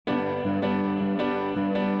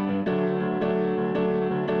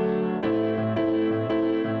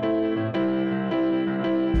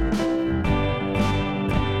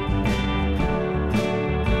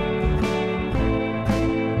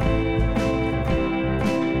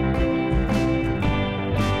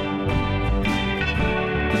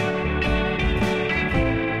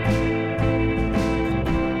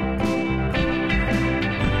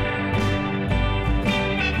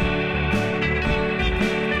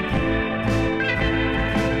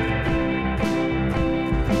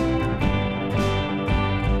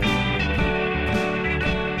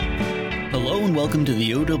welcome to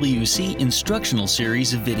the OWC instructional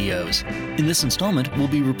series of videos. In this installment, we'll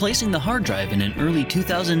be replacing the hard drive in an early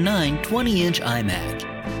 2009 20-inch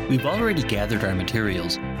iMac. We've already gathered our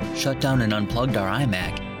materials, shut down and unplugged our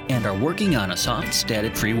iMac, and are working on a soft,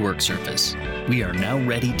 static-free work surface. We are now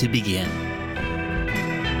ready to begin.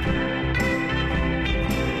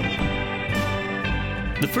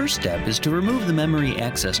 The first step is to remove the memory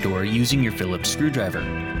access door using your Phillips screwdriver.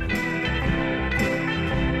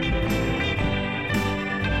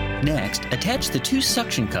 Next, attach the two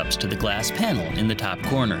suction cups to the glass panel in the top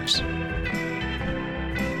corners.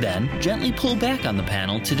 Then, gently pull back on the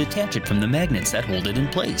panel to detach it from the magnets that hold it in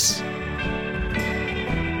place.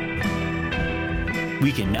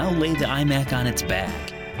 We can now lay the iMac on its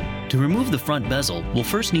back. To remove the front bezel, we'll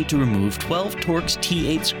first need to remove 12 Torx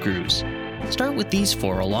T8 screws. Start with these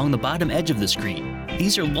 4 along the bottom edge of the screen.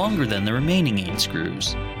 These are longer than the remaining 8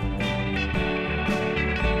 screws.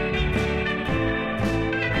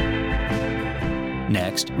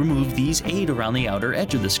 Next, remove these 8 around the outer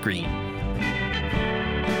edge of the screen.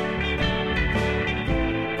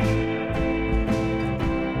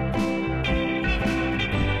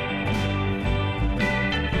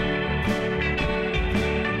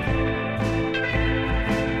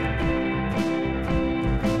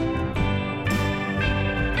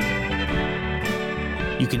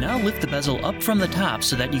 You can now lift the bezel up from the top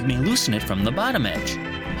so that you may loosen it from the bottom edge.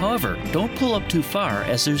 However, don't pull up too far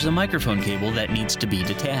as there's a microphone cable that needs to be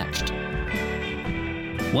detached.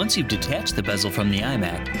 Once you've detached the bezel from the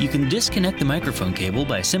iMac, you can disconnect the microphone cable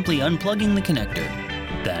by simply unplugging the connector.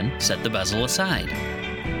 Then, set the bezel aside.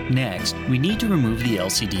 Next, we need to remove the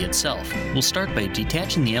LCD itself. We'll start by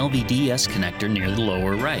detaching the LVDS connector near the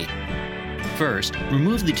lower right. First,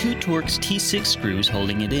 remove the 2 Torx T6 screws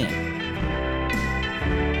holding it in.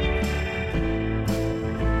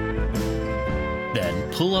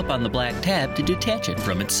 Then, pull up on the black tab to detach it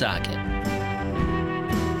from its socket.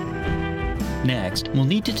 Next, we'll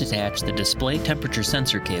need to detach the display temperature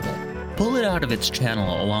sensor cable. Pull it out of its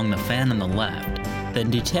channel along the fan on the left,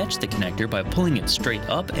 then detach the connector by pulling it straight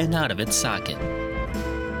up and out of its socket.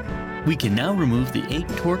 We can now remove the 8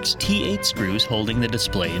 Torx T8 screws holding the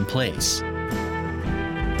display in place.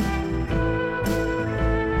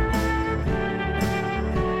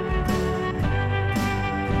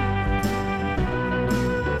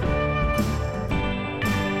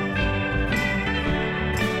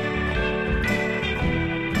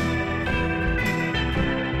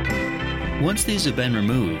 Once these have been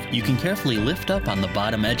removed, you can carefully lift up on the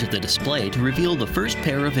bottom edge of the display to reveal the first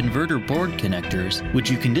pair of inverter board connectors, which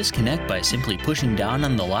you can disconnect by simply pushing down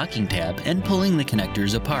on the locking tab and pulling the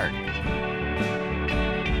connectors apart.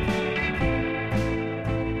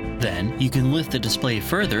 Then, you can lift the display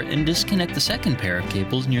further and disconnect the second pair of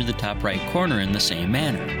cables near the top right corner in the same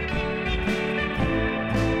manner.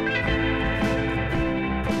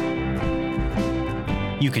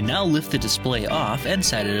 You can now lift the display off and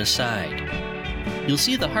set it aside. You'll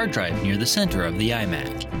see the hard drive near the center of the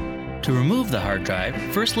iMac. To remove the hard drive,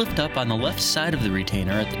 first lift up on the left side of the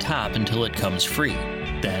retainer at the top until it comes free.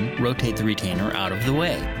 Then, rotate the retainer out of the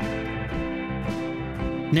way.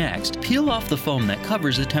 Next, peel off the foam that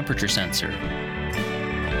covers the temperature sensor.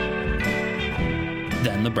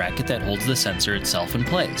 Then the bracket that holds the sensor itself in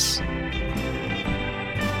place.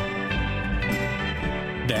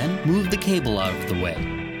 Then, move the cable out of the way.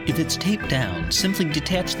 If it's taped down, simply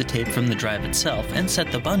detach the tape from the drive itself and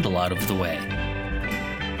set the bundle out of the way.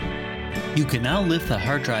 You can now lift the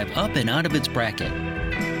hard drive up and out of its bracket.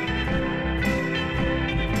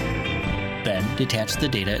 Then, detach the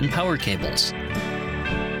data and power cables.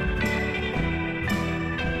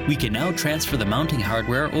 We can now transfer the mounting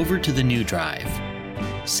hardware over to the new drive.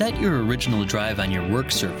 Set your original drive on your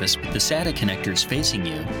work surface with the SATA connectors facing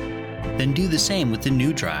you. Then do the same with the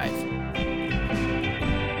new drive.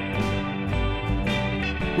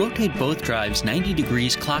 Rotate both drives 90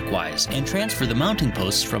 degrees clockwise and transfer the mounting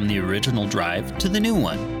posts from the original drive to the new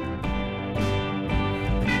one.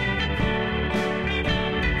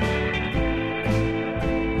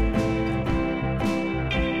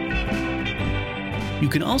 You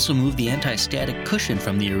can also move the anti-static cushion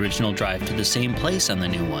from the original drive to the same place on the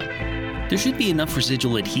new one. There should be enough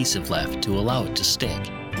residual adhesive left to allow it to stick.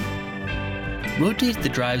 Rotate the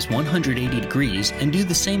drives 180 degrees and do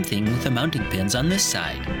the same thing with the mounting pins on this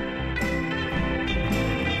side.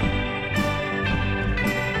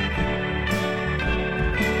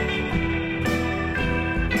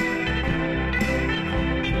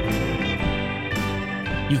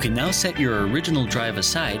 You can now set your original drive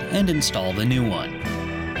aside and install the new one.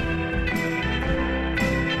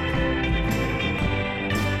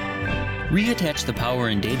 Reattach the power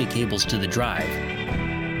and data cables to the drive.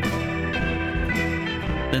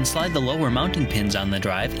 Then slide the lower mounting pins on the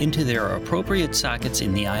drive into their appropriate sockets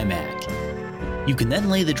in the iMac. You can then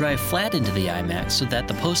lay the drive flat into the iMac so that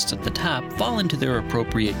the posts at the top fall into their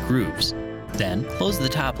appropriate grooves. Then close the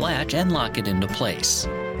top latch and lock it into place.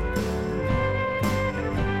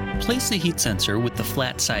 Place the heat sensor with the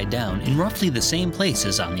flat side down in roughly the same place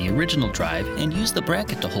as on the original drive and use the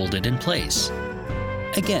bracket to hold it in place.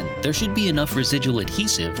 Again, there should be enough residual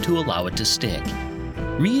adhesive to allow it to stick.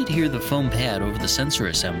 Re-adhere the foam pad over the sensor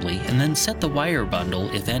assembly and then set the wire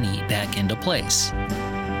bundle, if any, back into place.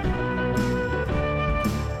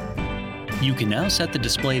 You can now set the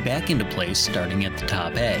display back into place starting at the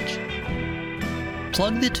top edge.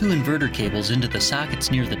 Plug the two inverter cables into the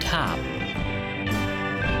sockets near the top.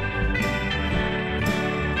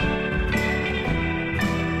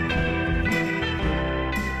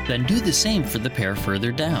 Then do the same for the pair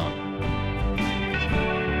further down.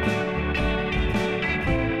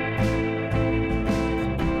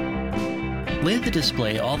 Lay the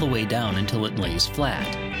display all the way down until it lays flat.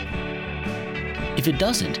 If it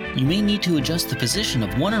doesn't, you may need to adjust the position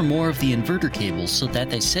of one or more of the inverter cables so that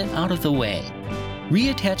they sit out of the way.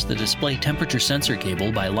 Reattach the display temperature sensor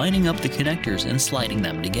cable by lining up the connectors and sliding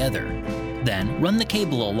them together. Then run the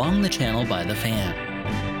cable along the channel by the fan.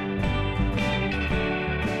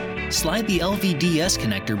 Slide the LVDS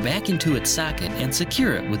connector back into its socket and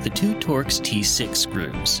secure it with the two Torx T6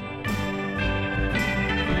 screws.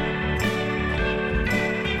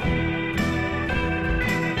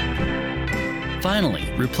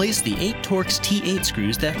 Finally, replace the 8 Torx T8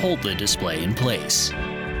 screws that hold the display in place.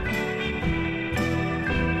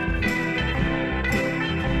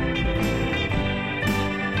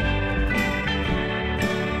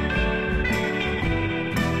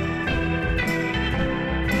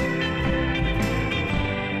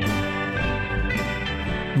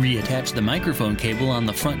 Reattach the microphone cable on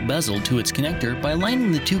the front bezel to its connector by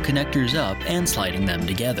lining the two connectors up and sliding them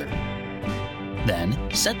together. Then,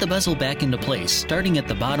 set the bezel back into place starting at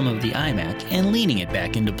the bottom of the iMac and leaning it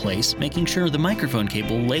back into place, making sure the microphone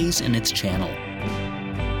cable lays in its channel.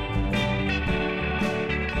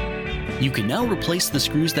 You can now replace the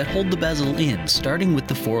screws that hold the bezel in, starting with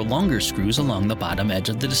the 4 longer screws along the bottom edge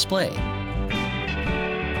of the display.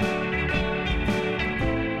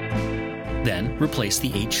 Then, replace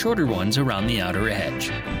the 8 shorter ones around the outer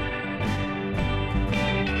edge.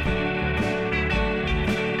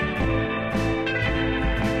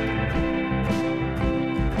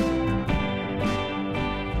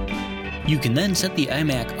 You can then set the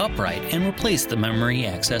iMac upright and replace the memory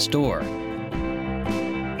access door.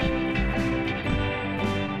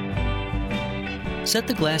 Set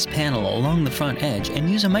the glass panel along the front edge and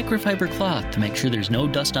use a microfiber cloth to make sure there's no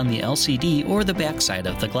dust on the LCD or the backside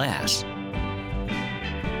of the glass.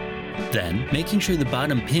 Then, making sure the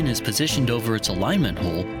bottom pin is positioned over its alignment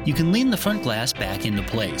hole, you can lean the front glass back into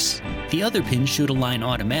place. The other pins should align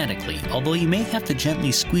automatically, although you may have to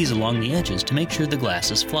gently squeeze along the edges to make sure the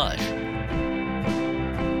glass is flush.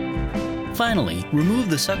 Finally, remove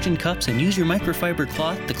the suction cups and use your microfiber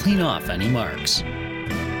cloth to clean off any marks.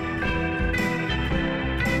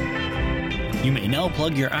 You may now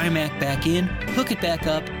plug your iMac back in, hook it back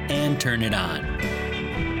up, and turn it on.